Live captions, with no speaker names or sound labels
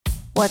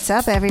What's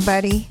up,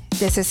 everybody?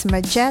 This is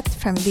Majet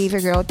from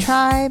Diva Girl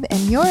Tribe,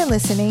 and you're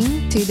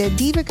listening to the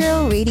Diva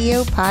Girl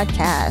Radio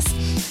Podcast,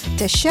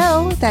 the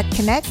show that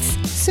connects,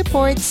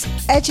 supports,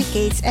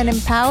 educates, and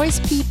empowers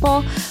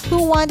people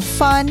who want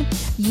fun,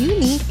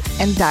 unique,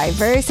 and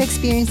diverse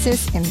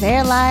experiences in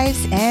their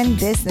lives and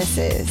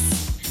businesses.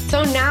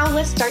 So now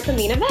let's start the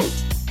main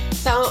event.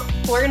 So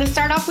we're going to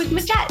start off with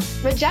Majet.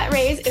 Majet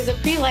Reyes is a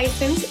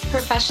pre-licensed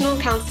professional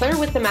counselor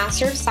with a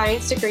Master of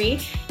Science degree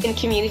in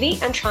Community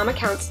and Trauma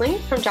Counseling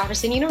from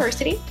Jefferson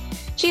University.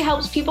 She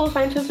helps people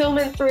find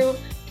fulfillment through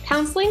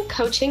counseling,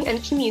 coaching,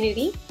 and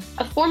community.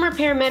 A former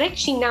paramedic,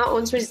 she now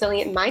owns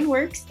Resilient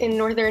Mindworks in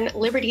Northern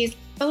Liberties,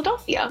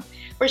 Philadelphia,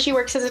 where she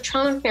works as a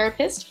trauma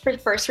therapist for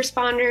first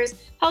responders,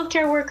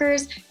 healthcare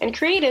workers, and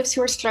creatives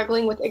who are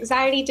struggling with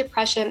anxiety,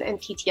 depression, and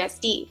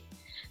PTSD.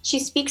 She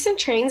speaks and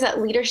trains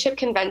at leadership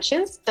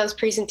conventions, does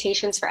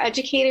presentations for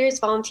educators,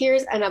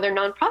 volunteers, and other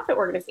nonprofit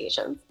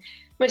organizations.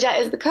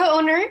 Majet is the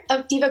co-owner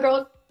of Diva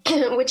Girl,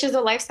 which is a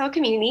lifestyle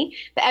community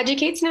that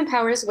educates and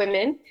empowers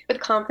women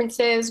with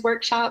conferences,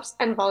 workshops,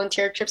 and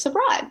volunteer trips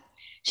abroad.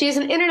 She is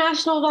an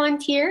international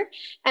volunteer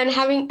and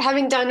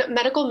having done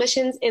medical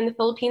missions in the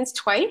Philippines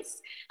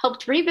twice,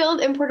 helped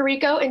rebuild in Puerto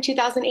Rico in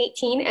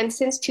 2018, and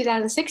since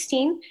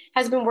 2016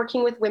 has been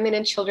working with women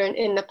and children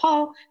in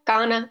Nepal,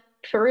 Ghana,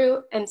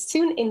 Peru, and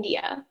soon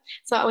India.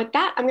 So with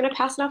that, I'm going to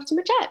pass it off to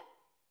Majet.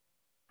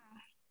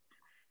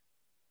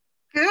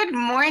 Good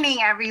morning,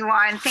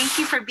 everyone. Thank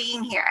you for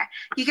being here.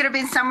 You could have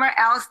been somewhere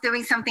else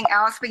doing something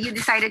else, but you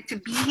decided to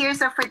be here.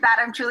 So for that,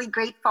 I'm truly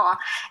grateful.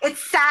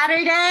 It's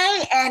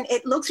Saturday and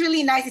it looks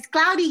really nice. It's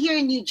cloudy here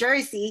in New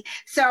Jersey.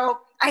 So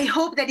I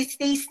hope that it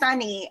stays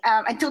sunny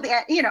until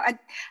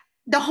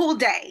the whole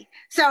day.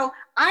 So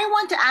I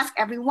want to ask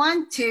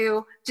everyone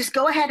to just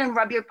go ahead and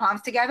rub your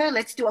palms together.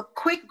 Let's do a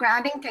quick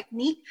grounding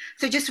technique.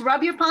 So just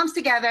rub your palms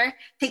together,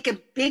 take a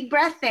big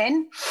breath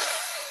in,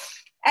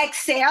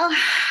 exhale,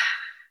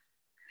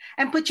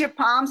 and put your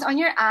palms on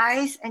your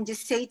eyes and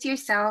just say to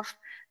yourself,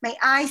 may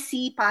I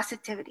see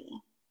positivity.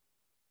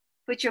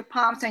 Put your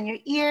palms on your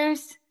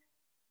ears.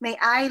 May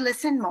I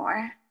listen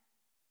more.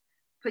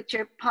 Put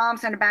your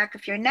palms on the back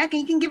of your neck,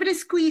 and you can give it a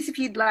squeeze if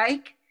you'd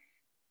like.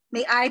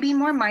 May I be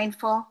more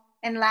mindful.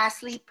 And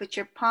lastly, put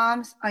your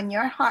palms on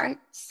your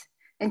hearts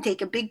and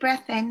take a big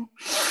breath in.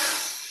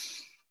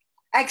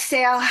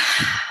 Exhale.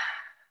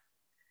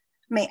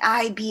 May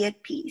I be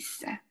at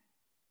peace.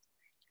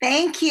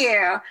 Thank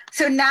you.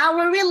 So now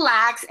we're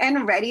relaxed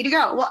and ready to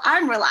go. Well,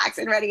 I'm relaxed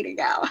and ready to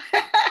go.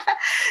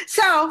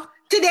 So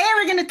today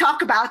we're going to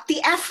talk about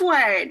the F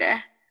word.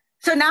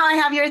 So now I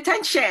have your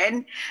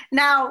attention.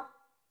 Now,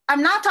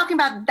 I'm not talking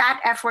about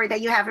that F word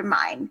that you have in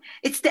mind.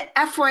 It's the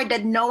F word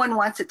that no one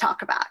wants to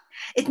talk about.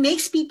 It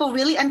makes people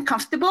really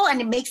uncomfortable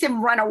and it makes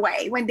them run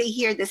away when they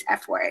hear this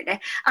F word.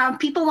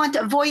 People want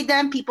to avoid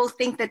them. People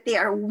think that they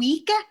are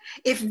weak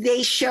if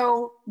they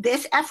show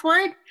this F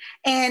word.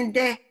 And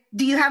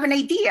do you have an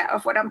idea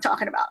of what I'm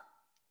talking about?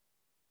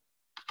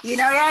 You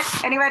know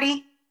yet?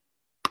 Anybody?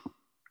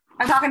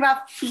 I'm talking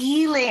about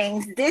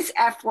feelings, this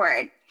F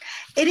word.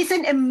 It is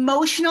an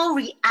emotional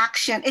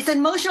reaction. It's an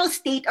emotional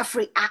state of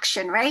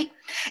reaction, right?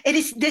 It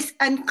is this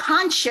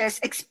unconscious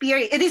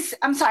experience.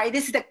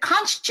 This is the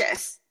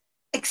conscious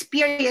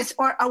experience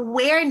or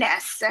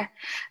awareness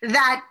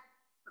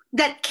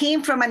that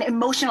came from an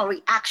emotional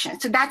reaction.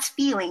 So that's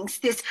feelings,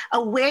 this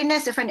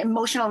awareness of an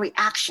emotional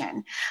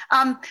reaction.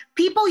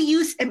 People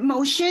use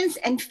emotions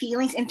and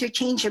feelings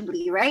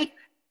interchangeably, right?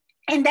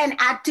 And then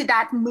add to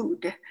that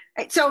mood,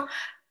 right? So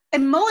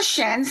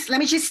emotions, let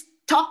me just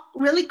talk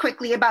really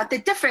quickly about the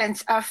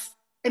difference of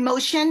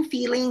emotion,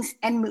 feelings,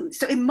 and mood.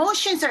 So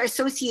emotions are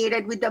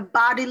associated with the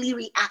bodily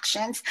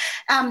reactions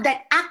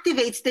that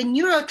activates the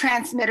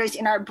neurotransmitters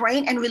in our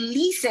brain and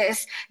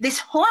releases these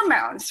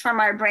hormones from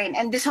our brain.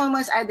 And these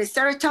hormones are the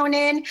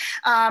serotonin,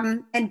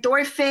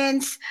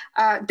 endorphins,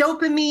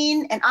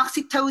 dopamine, and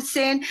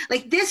oxytocin.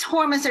 Like these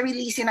hormones are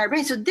released in our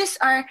brain. So these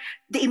are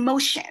the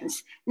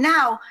emotions.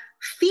 Now,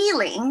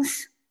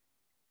 feelings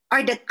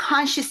are the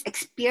conscious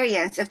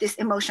experience of these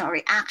emotional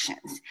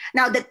reactions.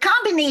 Now, the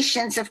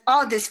combinations of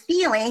all these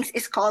feelings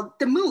is called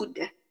the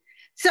mood.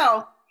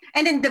 So,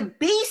 and then the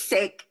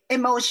basic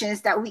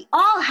emotions that we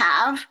all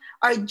have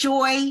are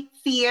joy,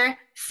 fear,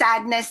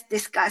 sadness,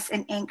 disgust,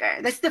 and anger.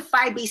 That's the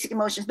 5 basic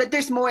emotions, but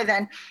there's more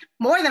than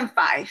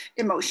 5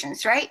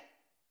 emotions, right?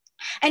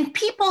 And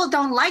people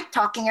don't like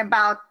talking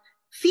about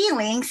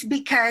feelings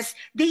because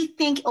they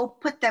think it'll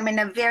put them in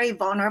a very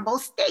vulnerable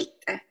state.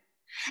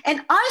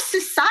 And our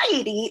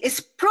society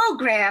has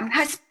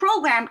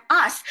programmed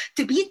us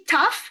to be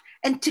tough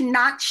and to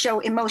not show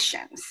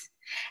emotions.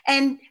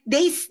 And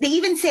they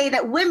even say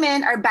that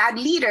women are bad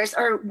leaders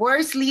or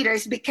worse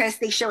leaders because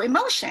they show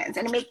emotions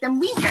and make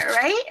them weaker,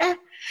 right?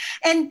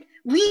 And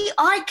we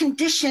are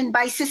conditioned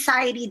by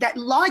society that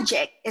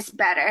logic is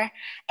better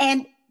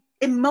and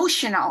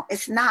emotional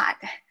is not.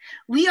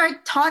 We are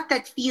taught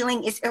that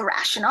feeling is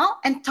irrational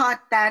and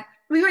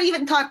we were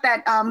even taught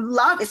that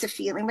love is a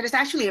feeling, but it's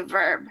actually a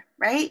verb,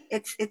 right?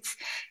 It's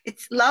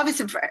love is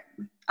a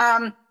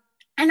verb.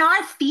 And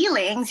our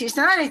feelings, here's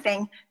another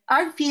thing,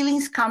 our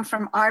feelings come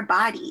from our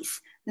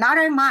bodies, not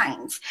our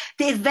minds.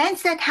 The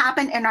events that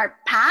happen in our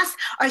past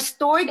are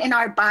stored in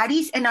our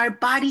bodies, and our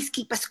bodies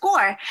keep a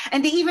score.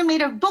 And they even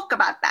made a book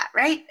about that,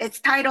 right? It's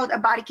titled A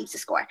Body Keeps a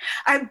Score.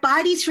 Our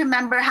bodies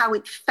remember how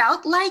it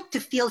felt like to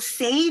feel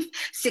safe,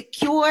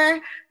 secure,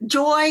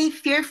 joy,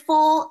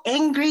 fearful,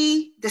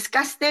 angry,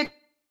 disgusted,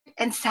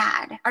 and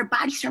sad. Our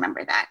bodies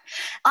remember that.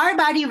 Our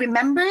body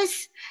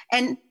remembers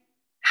and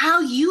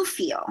how you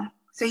feel.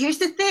 So here's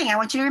the thing I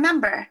want you to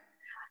remember.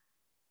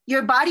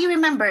 Your body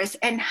remembers,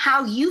 and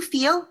how you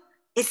feel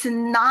is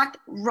not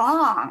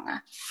wrong.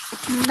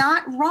 It's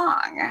not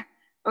wrong,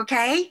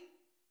 okay?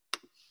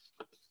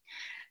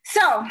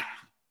 So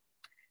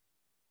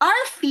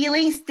our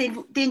feelings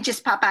didn't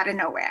just pop out of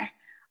nowhere.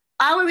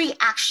 Our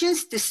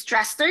reactions to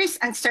stressors,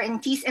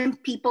 uncertainties,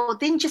 and people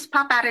didn't just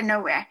pop out of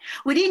nowhere.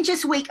 We didn't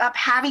just wake up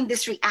having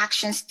these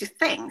reactions to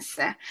things.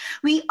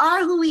 We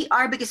are who we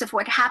are because of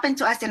what happened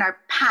to us in our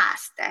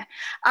past.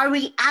 Our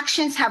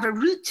reactions have a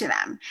root to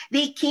them.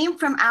 They came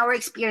from our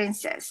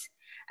experiences.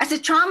 As a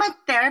trauma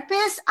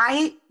therapist,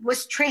 I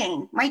was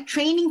trained. My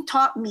training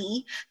taught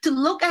me to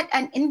look at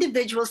an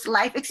individual's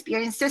life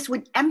experiences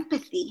with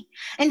empathy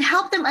and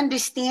help them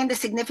understand the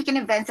significant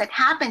events that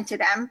happened to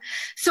them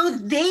so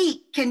they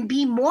can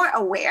be more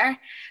aware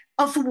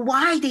of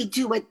why they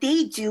do what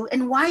they do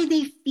and why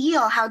they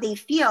feel how they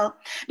feel.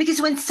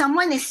 Because when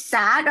someone is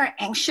sad or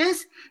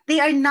anxious, they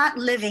are not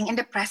living in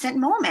the present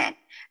moment.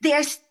 They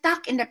are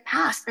stuck in the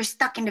past or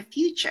stuck in the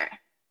future.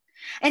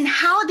 And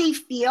how they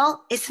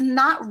feel is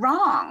not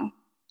wrong.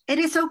 It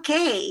is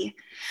okay.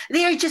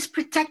 They are just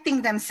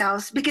protecting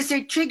themselves because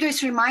their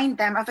triggers remind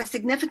them of a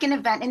significant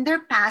event in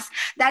their past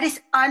that is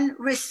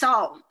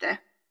unresolved.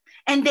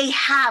 And they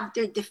have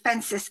their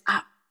defenses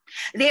up.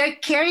 They are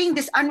carrying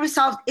these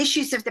unresolved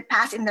issues of the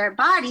past in their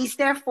bodies.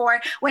 Therefore,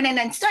 when an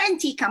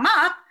uncertainty comes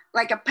up,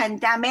 like a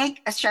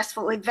pandemic, a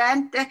stressful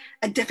event,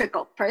 a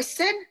difficult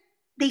person,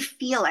 they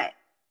feel it.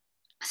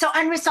 So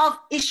unresolved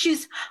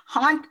issues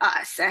haunt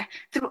us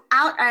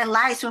throughout our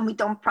lives when we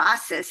don't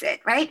process it,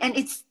 right? And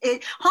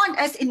it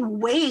haunts us in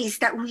ways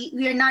that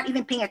we are not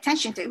even paying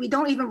attention to. We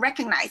don't even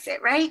recognize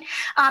it, right?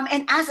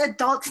 And as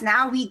adults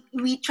now,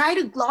 we try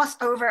to gloss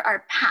over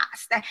our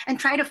past and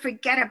try to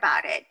forget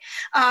about it.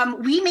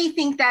 We may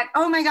think that,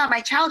 oh my God, my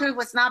childhood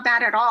was not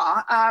bad at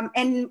all.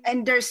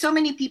 And there's so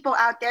many people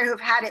out there who've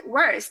had it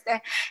worse.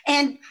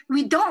 And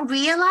we don't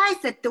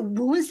realize that the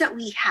wounds that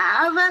we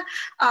have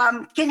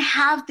can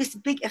have this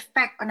big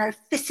effect on our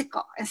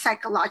physical and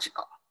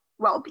psychological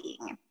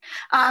well-being.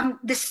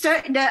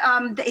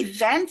 The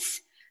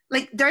events,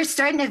 like there are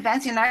certain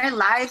events in our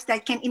lives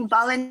that can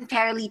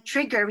involuntarily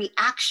trigger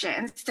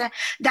reactions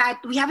that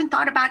we haven't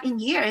thought about in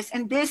years.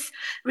 And these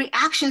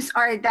reactions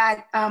are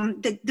that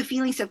the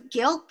feelings of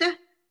guilt,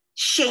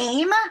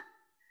 shame,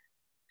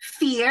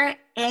 fear,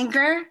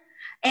 anger,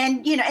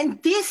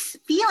 and these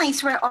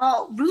feelings were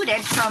all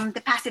rooted from the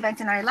past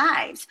events in our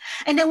lives.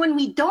 And then when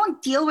we don't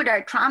deal with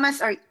our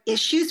traumas or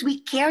issues,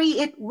 we carry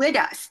it with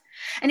us.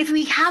 And if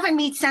we haven't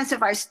made sense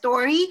of our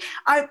story,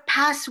 our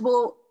past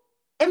will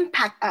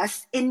impact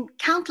us in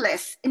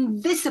countless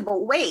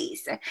invisible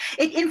ways.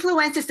 It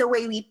influences the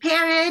way we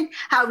parent,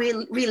 how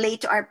we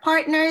relate to our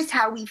partners,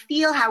 how we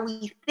feel, how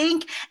we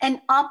think, and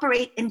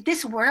operate in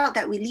this world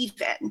that we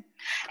live in.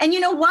 And you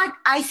know what?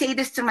 I say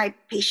this to my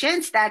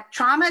patients, that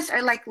traumas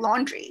are like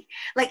laundry.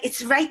 Like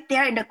it's right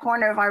there in the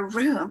corner of our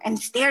room and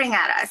staring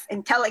at us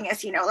and telling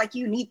us, like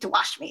you need to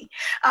wash me.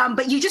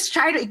 But you just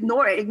try to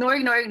ignore it,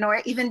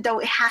 even though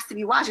it has to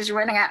be washed as you're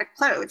running out of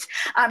clothes.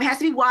 It has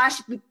to be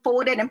washed, be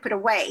folded, and put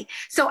away.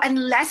 So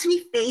unless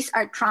we face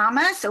our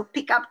traumas, so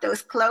pick up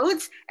those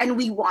clothes and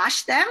we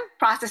wash them,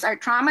 process our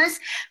traumas,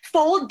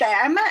 fold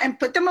them and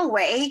put them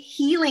away,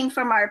 healing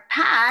from our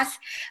past,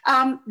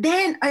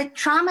 then our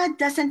trauma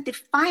doesn't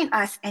define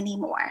us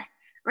anymore,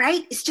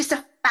 right? It's just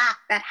a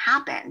fact that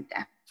happened.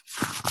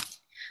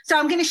 So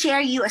I'm going to share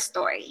you a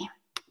story.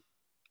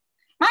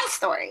 My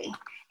story.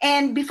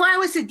 And before I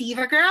was a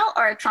diva girl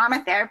or a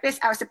trauma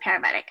therapist, I was a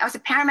paramedic. I was a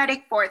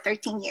paramedic for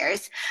 13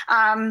 years.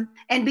 And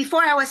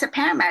before I was a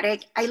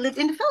paramedic, I lived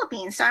in the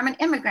Philippines. So I'm an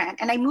immigrant.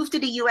 And I moved to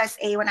the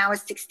USA when I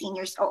was 16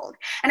 years old.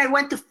 And I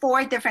went to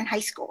 4 different high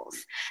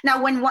schools.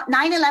 Now, when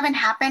 9/11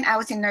 happened, I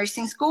was in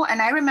nursing school.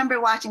 And I remember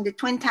watching the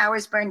Twin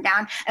Towers burn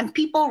down and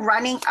people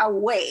running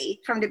away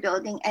from the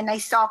building. And I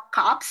saw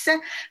cops,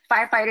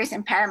 firefighters,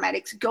 and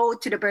paramedics go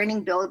to the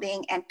burning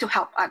building and to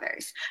help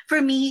others.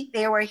 For me,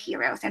 they were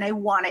heroes. And I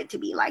wanted to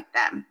be like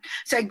them.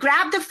 So I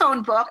grabbed the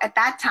phone book at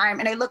that time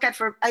and I looked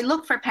for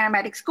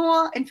paramedic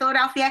school in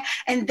Philadelphia,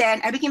 and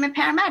then I became a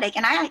paramedic.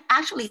 And I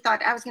actually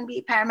thought I was going to be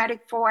a paramedic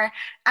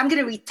I'm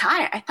going to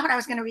retire. I thought I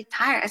was going to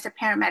retire as a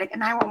paramedic, a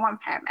 911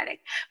 paramedic.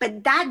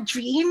 But that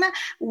dream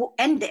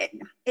ended.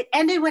 It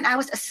ended when I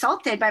was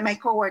assaulted by my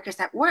coworkers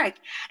at work.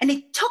 And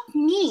it took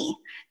me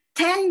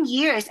 10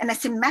 years and a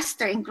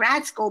semester in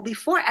grad school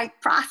before I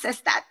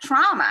processed that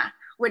trauma.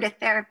 with a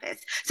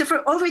therapist. So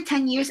for over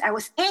 10 years, I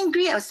was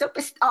angry. I was so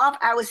pissed off.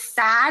 I was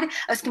sad.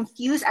 I was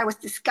confused. I was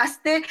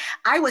disgusted.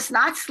 I was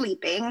not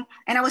sleeping,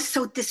 and I was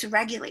so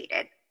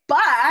dysregulated.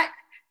 But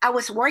I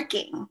was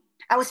working.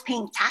 I was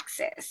paying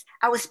taxes.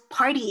 I was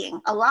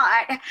partying a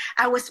lot.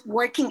 I was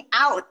working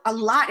out a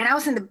lot, and I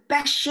was in the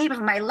best shape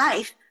of my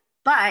life.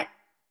 But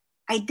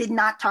I did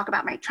not talk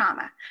about my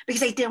trauma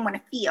because I didn't want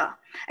to feel.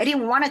 I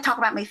didn't want to talk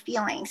about my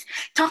feelings.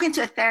 Talking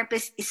to a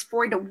therapist is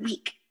for the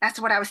weak. That's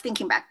what I was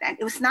thinking back then.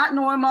 It was not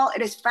normal.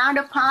 It is frowned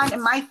upon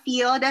in my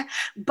field,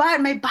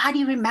 but my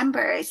body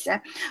remembers.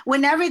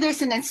 Whenever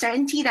there's an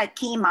uncertainty that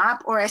came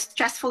up or a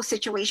stressful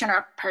situation or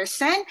a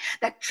person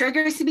that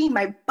triggers me,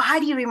 my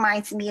body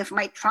reminds me of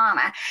my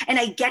trauma, and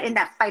I get in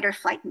that fight or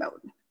flight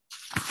mode.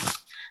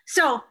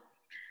 So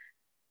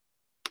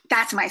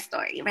that's my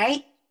story,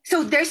 right?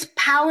 So there's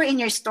power in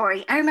your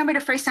story. I remember the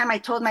first time I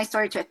told my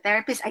story to a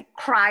therapist, I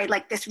cried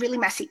like this really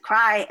messy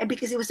cry,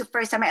 because it was the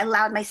first time I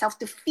allowed myself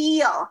to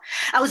feel.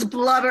 I was a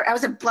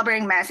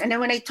blubbering mess. And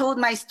then when I told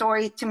my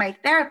story to my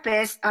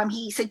therapist,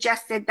 he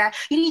suggested that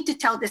you need to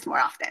tell this more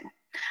often.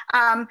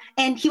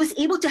 And he was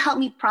able to help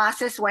me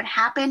process what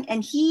happened.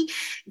 And he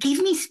gave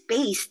me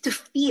space to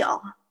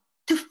feel.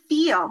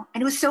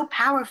 And it was so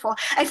powerful.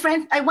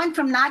 I went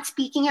from not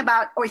speaking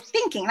about or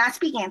thinking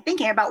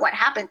about what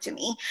happened to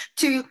me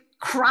to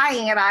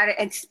crying about it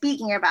and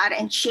speaking about it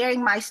and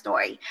sharing my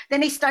story.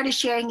 Then I started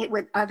sharing it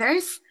with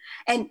others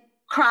and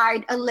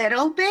cried a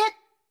little bit.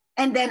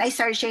 And then I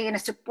started sharing in a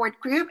support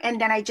group,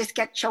 and then I just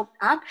get choked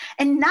up.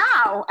 And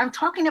now I'm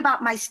talking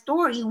about my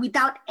story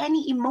without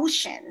any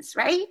emotions,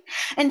 right?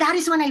 And that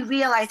is when I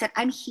realized that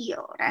I'm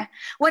healed.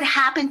 What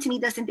happened to me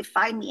doesn't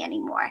define me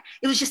anymore.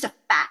 It was just a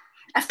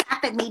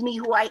fact that made me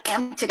who I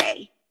am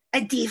today, a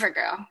diva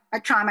girl,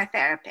 a trauma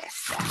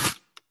therapist.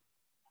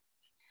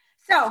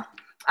 So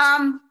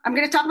I'm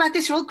going to talk about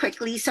this real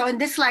quickly. So in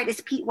this slide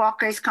is Pete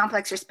Walker's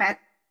complex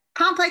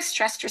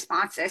stress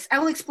responses. I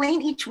will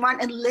explain each one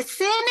and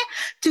listen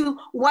to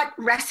what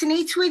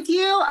resonates with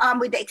you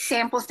with the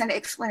examples and the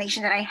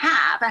explanation that I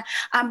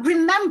have.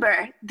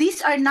 Remember,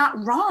 these are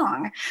not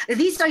wrong.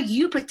 These are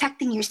you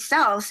protecting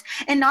yourselves,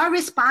 and our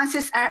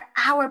responses are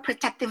our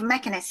protective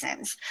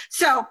mechanisms.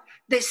 So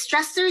the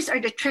stressors or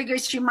the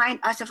triggers remind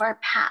us of our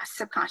past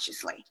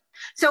subconsciously.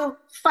 So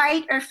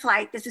fight or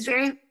flight,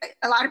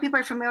 a lot of people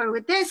are familiar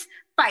with this.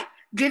 Fight,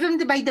 driven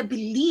by the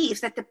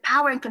beliefs that the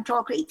power and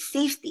control create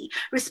safety,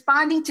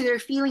 responding to their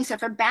feelings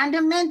of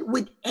abandonment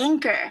with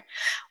anger.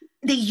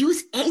 They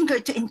use anger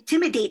to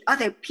intimidate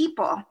other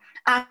people.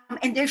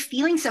 And their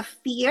feelings of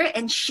fear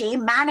and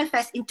shame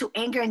manifest into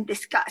anger and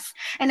disgust.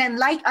 And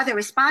unlike other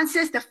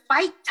responses, the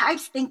fight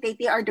types think that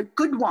they are the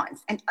good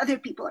ones and other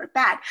people are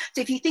bad.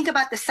 So if you think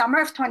about the summer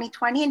of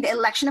 2020 and the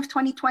election of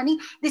 2020,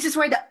 this is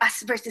where the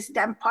us versus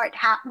them part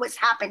was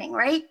happening,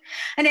 right?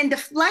 And in the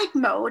flight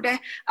mode,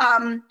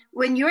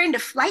 when you're in the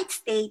flight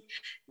state,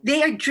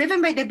 they are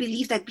driven by the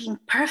belief that being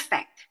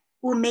perfect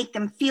will make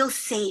them feel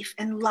safe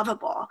and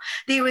lovable.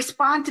 They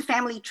respond to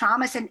family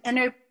traumas and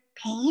inner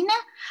pain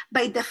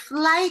by the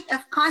flight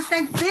of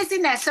constant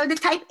busyness. So the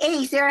type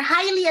A's, they're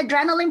highly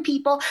adrenaline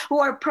people who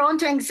are prone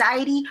to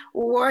anxiety,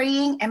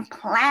 worrying, and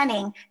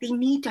planning. They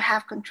need to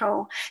have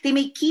control. They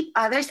may keep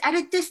others at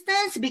a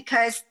distance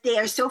because they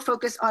are so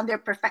focused on their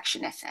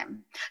perfectionism.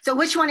 So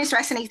which one is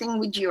resonating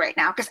with you right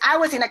now? Because I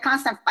was in a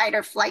constant fight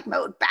or flight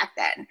mode back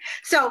then.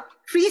 So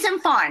freeze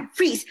and fawn.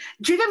 Freeze,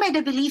 driven by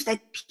the belief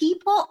that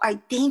people are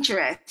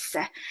dangerous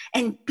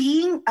and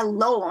being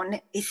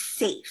alone is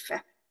safe.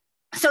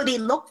 So they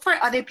look for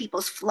other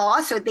people's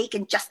flaws so they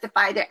can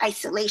justify their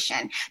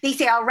isolation. They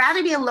say, I'll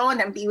rather be alone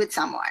than be with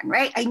someone,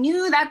 right? I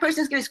knew that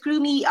person's going to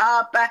screw me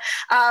up.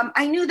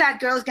 I knew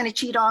that girl's going to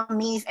cheat on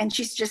me and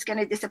she's just going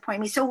to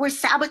disappoint me. So we're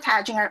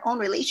sabotaging our own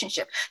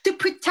relationship to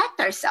protect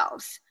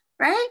ourselves,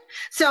 right?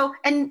 So,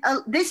 and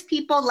these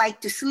people like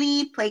to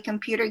sleep, play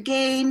computer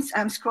games,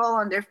 scroll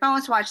on their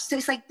phones, watch. So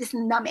it's like this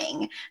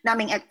numbing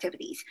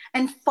activities.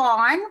 And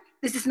fawn,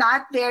 this is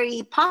not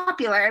very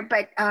popular,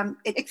 but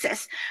it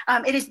exists.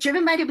 It is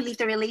driven by the belief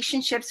that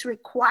relationships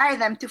require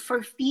them to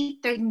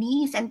forfeit their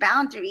needs and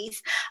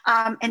boundaries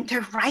and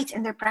their rights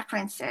and their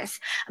preferences.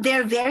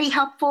 They're very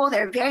helpful.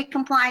 They're very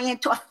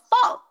compliant to a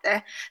fault.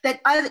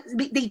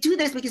 They do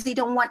this because they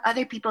don't want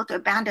other people to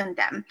abandon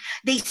them.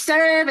 They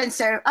serve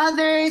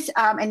others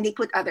and they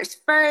put others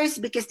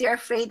first because they're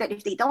afraid that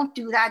if they don't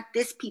do that,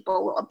 these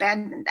people will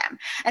abandon them.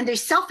 And their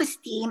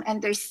self-esteem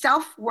and their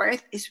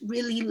self-worth is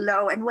really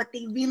low. And what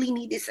they really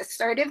need is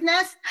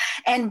assertiveness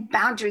and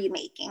boundary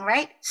making,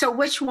 right? So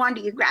which one do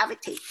you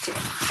gravitate to?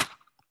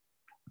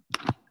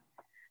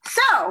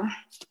 So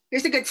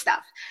here's the good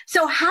stuff.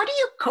 So how do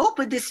you cope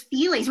with these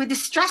feelings, with the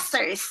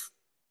stressors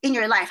in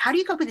your life? How do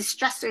you cope with the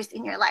stressors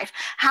in your life?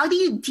 How do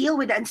you deal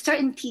with the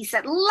uncertainties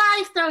that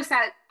life throws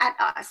at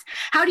us?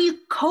 How do you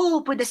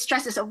cope with the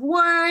stresses of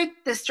work,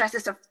 the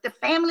stresses of the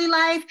family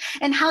life?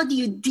 And how do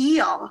you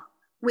deal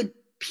with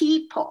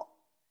people?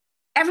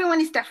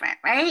 Everyone is different,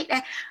 right?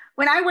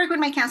 when I work with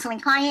my counseling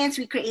clients,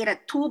 we create a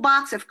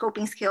toolbox of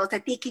coping skills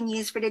that they can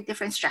use for the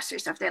different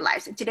stressors of their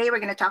lives. And today we're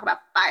going to talk about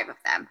 5 of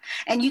them.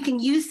 And you can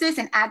use this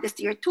and add this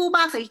to your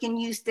toolbox, or you can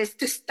use this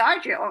to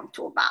start your own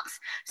toolbox.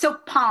 So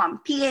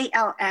PALM,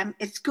 P-A-L-M,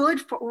 it's good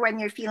for when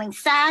you're feeling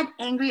sad,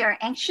 angry, or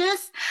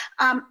anxious.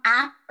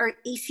 ACT or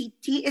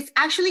ACT, it's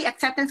actually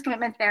acceptance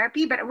commitment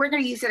therapy, but we're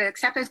going to use it as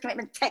acceptance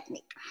commitment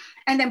technique.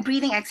 And then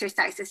breathing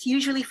exercises,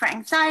 usually for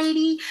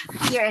anxiety,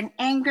 fear, and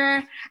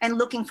anger, and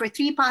looking for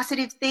 3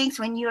 positive things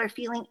when you are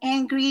feeling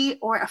angry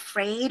or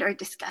afraid or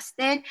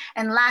disgusted.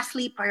 And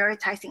lastly,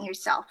 prioritizing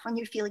yourself when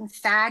you're feeling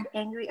sad,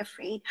 angry,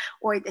 afraid,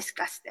 or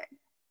disgusted.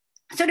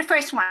 So the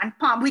first one,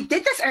 palm, we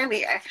did this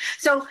earlier.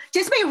 So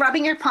just by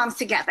rubbing your palms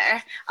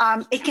together,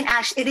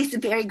 it is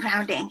very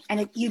grounding,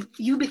 and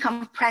you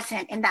become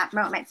present in that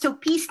moment. So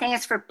P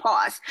stands for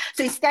pause.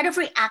 So instead of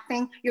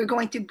reacting, you're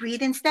going to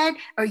breathe instead,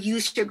 or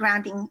use your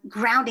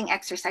grounding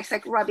exercise,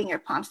 like rubbing your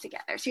palms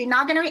together. So you're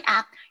not going to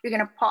react, you're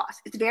going to pause.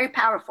 It's very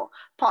powerful.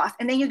 Pause.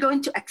 And then you're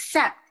going to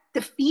accept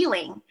the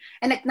feeling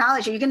and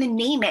acknowledge it. You're going to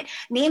name it.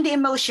 Name the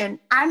emotion.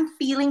 I'm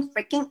feeling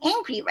freaking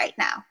angry right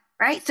now,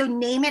 right? So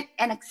name it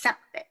and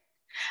accept it.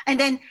 And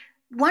then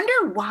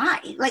wonder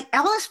why. Like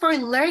L is for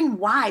learn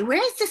why.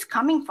 Where is this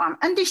coming from?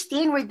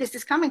 Understand where this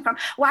is coming from.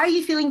 Why are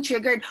you feeling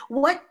triggered?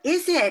 What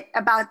is it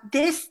about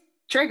this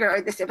trigger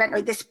or this event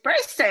or this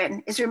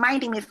person is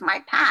reminding me of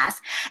my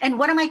past? And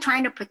what am I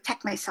trying to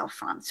protect myself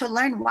from? So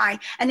learn why.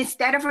 And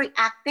instead of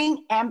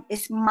reacting, M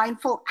is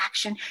mindful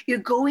action. You're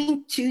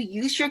going to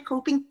use your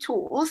coping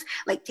tools,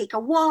 like take a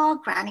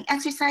walk, grounding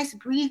exercise,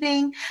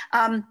 breathing,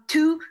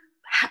 to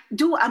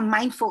do a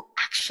mindful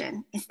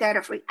action instead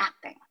of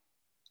reacting.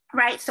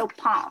 Right? So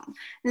PALM.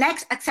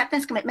 Next,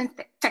 acceptance commitment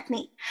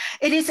technique.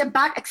 It is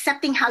about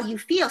accepting how you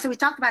feel. So we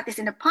talked about this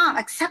in the PALM,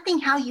 accepting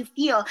how you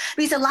feel,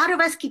 because a lot of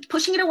us keep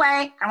pushing it away.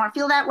 I don't want to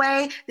feel that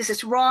way. This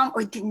is wrong,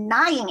 or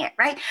denying it,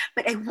 right?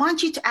 But I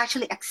want you to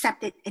actually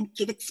accept it and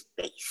give it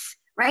space.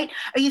 Right?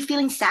 Are you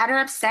feeling sad or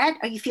upset?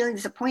 Are you feeling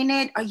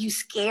disappointed? Are you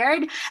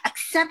scared?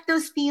 Accept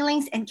those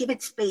feelings and give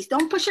it space.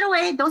 Don't push it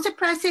away. Don't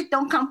suppress it.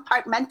 Don't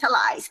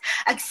compartmentalize.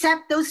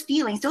 Accept those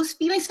feelings. Those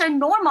feelings are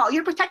normal.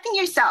 You're protecting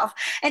yourself.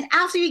 And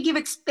after you give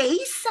it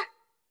space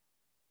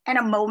and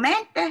a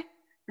moment,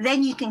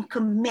 then you can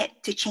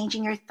commit to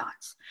changing your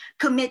thoughts,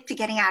 commit to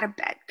getting out of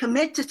bed,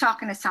 commit to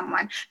talking to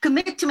someone,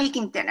 commit to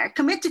making dinner,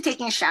 commit to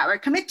taking a shower,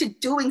 commit to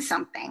doing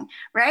something,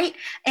 right?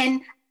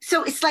 And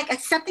so it's like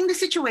accepting the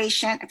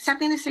situation,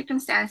 accepting the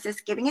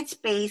circumstances, giving it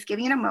space,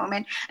 giving it a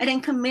moment, and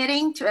then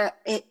committing to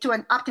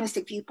an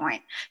optimistic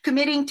viewpoint,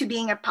 committing to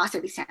being a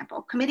positive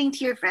example, committing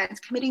to your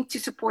friends, committing to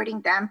supporting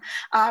them,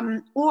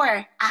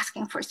 or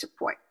asking for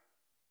support.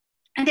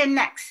 And then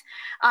next,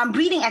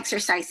 breathing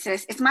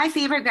exercises. It's my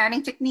favorite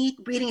grounding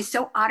technique. Breathing is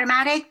so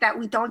automatic that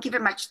we don't give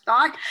it much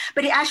thought,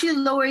 but it actually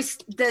lowers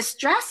the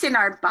stress in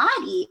our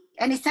body.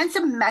 And it sends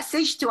a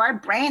message to our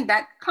brain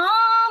that calm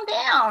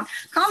down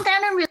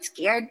and really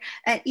scared.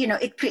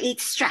 It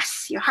creates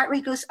stress. Your heart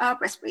rate goes up,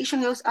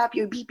 respiration goes up,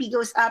 your BP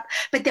goes up.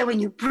 But then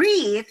when you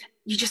breathe,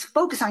 you just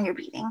focus on your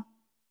breathing.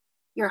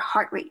 Your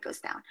heart rate goes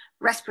down,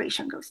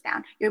 respiration goes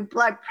down, your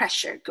blood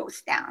pressure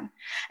goes down.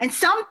 And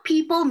some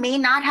people may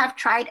not have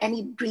tried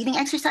any breathing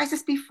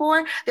exercises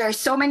before. There are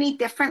so many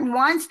different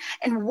ones.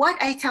 And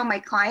what I tell my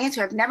clients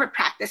who have never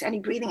practiced any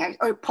breathing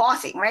or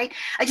pausing, right?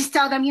 I just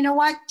tell them, you know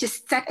what?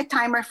 Just set a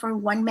timer for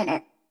 1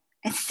 minute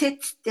and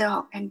sit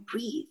still and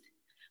breathe.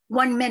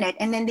 1 minute.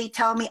 And then they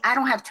tell me, I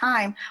don't have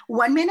time.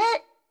 1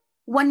 minute,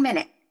 1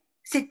 minute,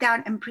 sit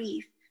down and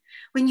breathe.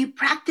 When you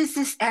practice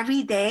this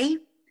every day,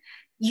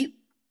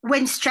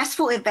 when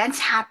stressful events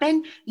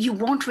happen, you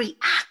won't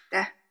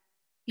react.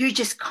 You're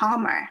just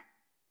calmer.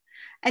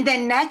 And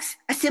then next,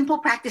 a simple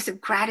practice of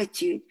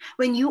gratitude.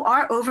 When you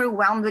are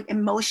overwhelmed with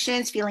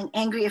emotions, feeling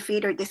angry,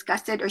 afraid, or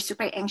disgusted, or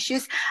super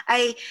anxious,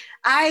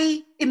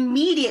 I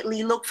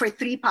immediately look for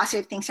 3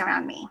 positive things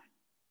around me.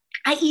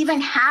 I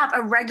even have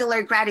a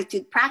regular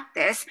gratitude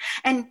practice,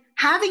 and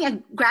having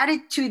a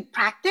gratitude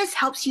practice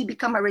helps you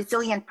become a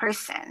resilient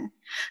person.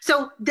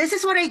 So this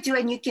is what I do,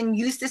 and you can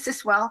use this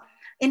as well.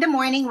 In the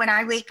morning, when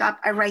I wake up,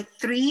 I write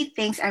 3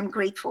 things I'm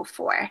grateful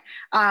for.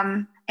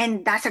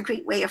 And that's a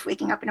great way of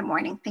waking up in the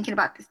morning, thinking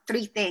about the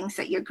 3 things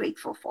that you're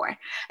grateful for.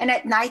 And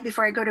at night,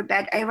 before I go to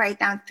bed, I write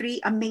down 3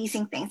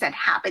 amazing things that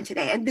happened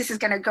today. And this is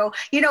going to go,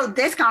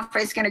 this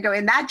conference is going to go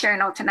in that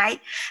journal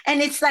tonight.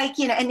 And it's like,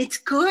 and it's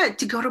good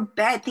to go to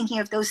bed thinking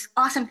of those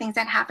awesome things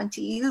that happened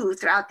to you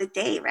throughout the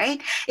day,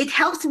 right? It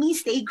helps me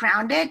stay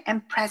grounded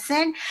and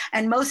present,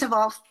 and most of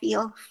all,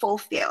 feel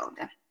fulfilled.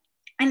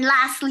 And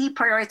lastly,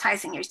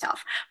 prioritizing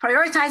yourself.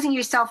 Prioritizing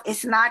yourself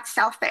is not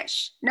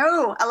selfish.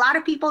 No, a lot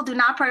of people do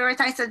not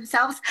prioritize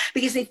themselves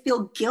because they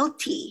feel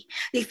guilty.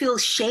 They feel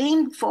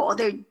shameful.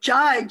 They're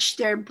judged.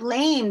 They're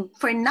blamed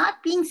for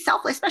not being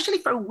selfless, especially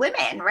for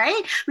women,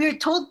 right? We are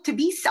told to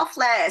be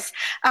selfless.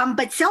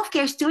 But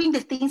self-care is doing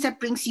the things that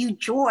brings you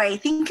joy.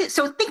 Think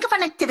of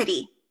an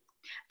activity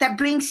that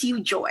brings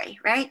you joy,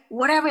 right?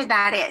 Whatever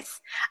that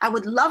is. I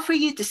would love for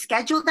you to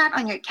schedule that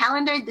on your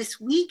calendar this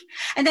week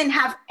and then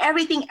have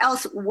everything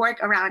else work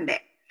around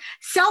it.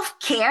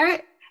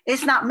 Self-care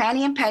is not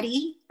mani and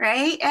petty,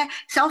 right?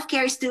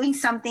 Self-care is doing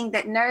something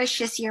that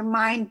nourishes your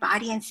mind,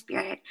 body, and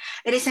spirit.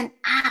 It is an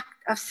act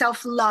of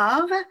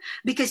self-love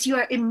because you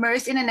are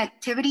immersed in an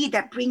activity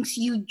that brings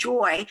you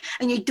joy,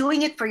 and you're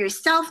doing it for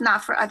yourself,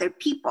 not for other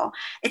people.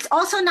 It's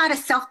also not a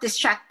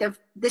self-destructive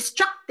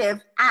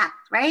act,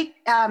 right?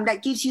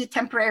 That gives you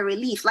temporary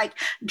relief, like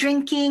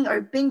drinking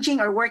or binging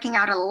or working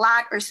out a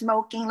lot or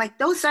smoking. Like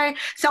those are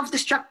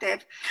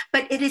self-destructive,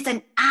 but it is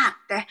an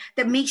act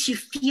that makes you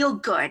feel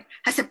good,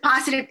 has a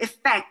positive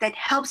effect that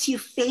helps you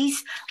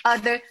face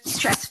other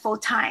stressful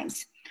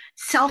times.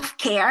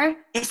 Self-care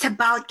is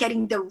about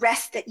getting the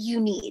rest that you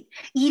need,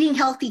 eating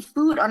healthy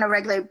food on a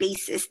regular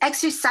basis,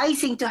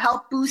 exercising to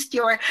help boost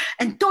your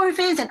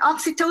endorphins and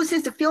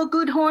oxytocin, the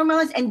feel-good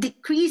hormones, and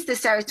decrease the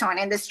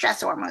serotonin and the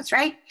stress hormones,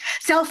 right?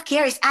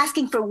 Self-care is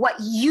asking for what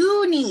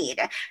you need,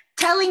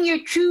 telling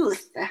your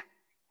truth,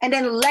 and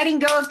then letting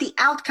go of the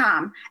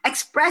outcome,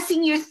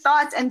 expressing your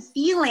thoughts and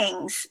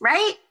feelings,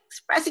 right?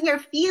 Expressing your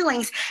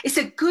feelings is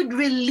a good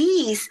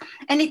release,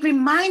 and it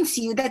reminds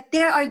you that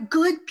there are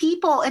good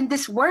people in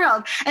this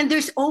world and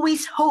there's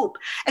always hope.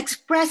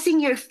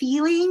 Expressing your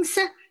feelings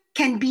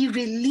can be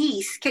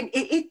released.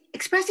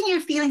 Expressing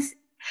your feelings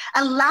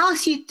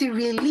allows you to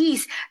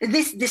release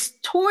this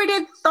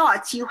distorted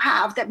thoughts you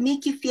have that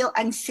make you feel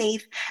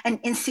unsafe and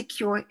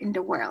insecure in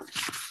the world.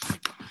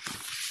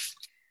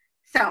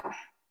 So,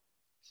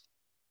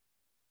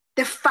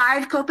 the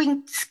 5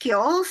 coping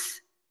skills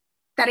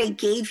that I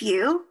gave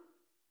you,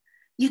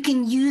 you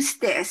can use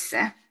this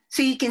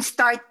so you can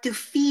start to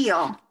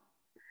feel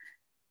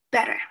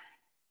better.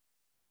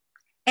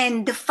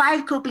 And the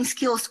 5 coping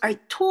skills are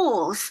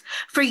tools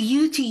for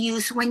you to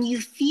use when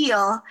you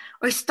feel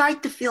or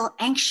start to feel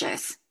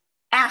anxious,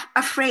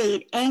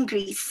 afraid,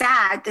 angry,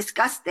 sad,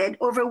 disgusted,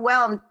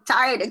 overwhelmed,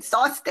 tired,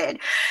 exhausted,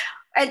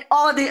 and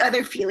all the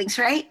other feelings,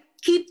 right?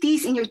 Keep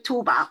these in your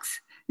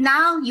toolbox.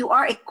 Now you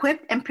are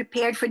equipped and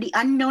prepared for the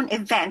unknown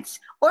events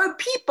or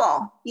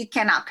people you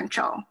cannot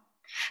control.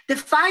 The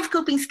 5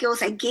 coping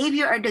skills I gave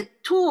you are the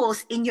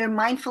tools in your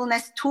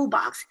mindfulness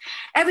toolbox.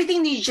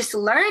 Everything that you just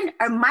learned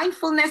are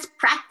mindfulness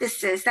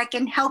practices that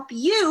can help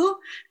you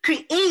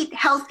create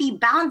healthy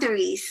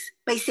boundaries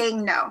by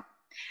saying no.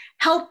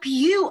 Help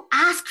you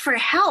ask for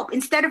help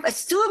instead of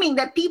assuming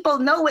that people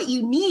know what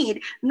you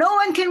need. No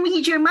one can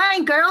read your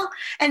mind, girl.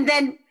 And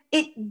then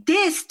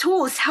these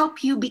tools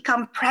help you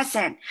become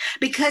present,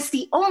 because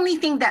the only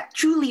thing that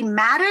truly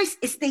matters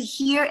is the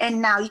here and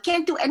now. You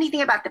can't do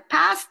anything about the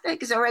past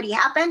because it already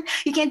happened.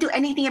 You can't do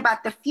anything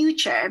about the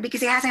future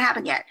because it hasn't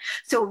happened yet.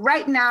 So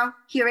right now,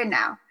 here and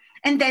now.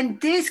 And then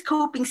these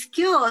coping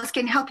skills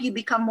can help you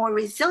become more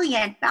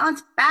resilient,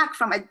 bounce back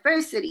from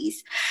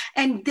adversities.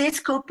 And these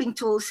coping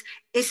tools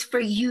is for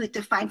you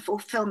to find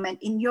fulfillment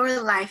in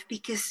your life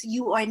because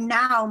you are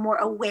now more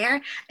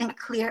aware and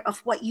clear of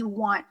what you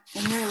want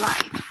in your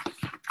life.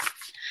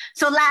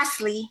 So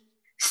lastly,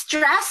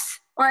 stress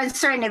or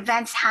uncertain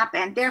events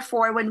happen.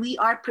 Therefore, when we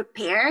are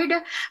prepared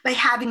by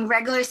having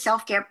regular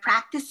self-care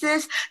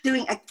practices,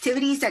 doing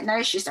activities that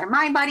nourishes our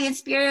mind, body, and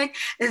spirit,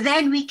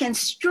 then we can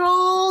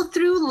stroll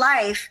through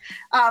life,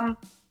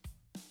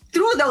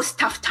 through those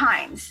tough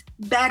times,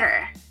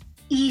 better,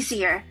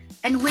 easier,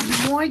 and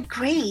with more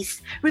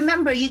grace.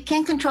 Remember, you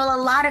can control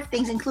a lot of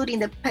things, including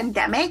the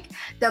pandemic,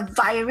 the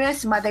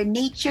virus, Mother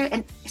Nature,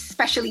 and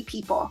especially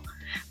people.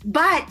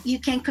 But you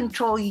can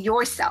control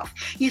yourself.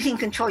 You can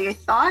control your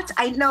thoughts.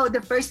 I know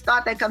the first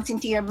thought that comes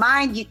into your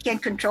mind, you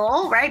can't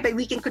control, right? But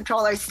we can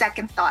control our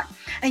second thought.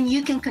 And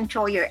you can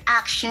control your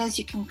actions.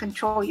 You can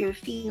control your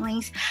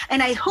feelings.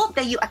 And I hope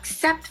that you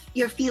accept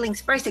your feelings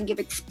first and give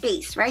it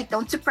space, right?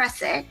 Don't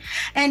suppress it.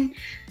 And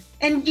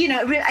you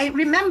know, I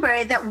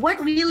remember that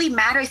what really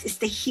matters is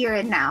the here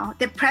and now.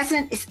 The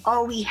present is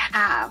all we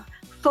have.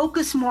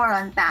 Focus more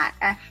on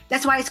that.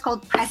 That's why it's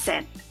called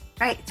present,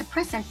 right? It's a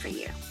present for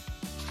you.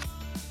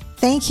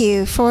 Thank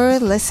you for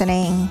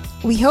listening.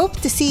 We hope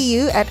to see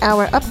you at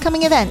our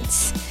upcoming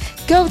events.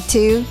 Go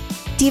to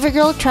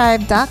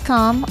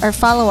divagirltribe.com or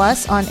follow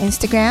us on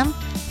Instagram,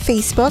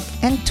 Facebook,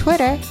 and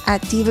Twitter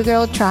at Diva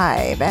Girl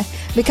Tribe.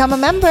 Become a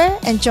member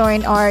and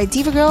join our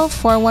Diva Girl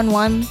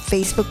 411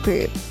 Facebook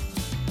group.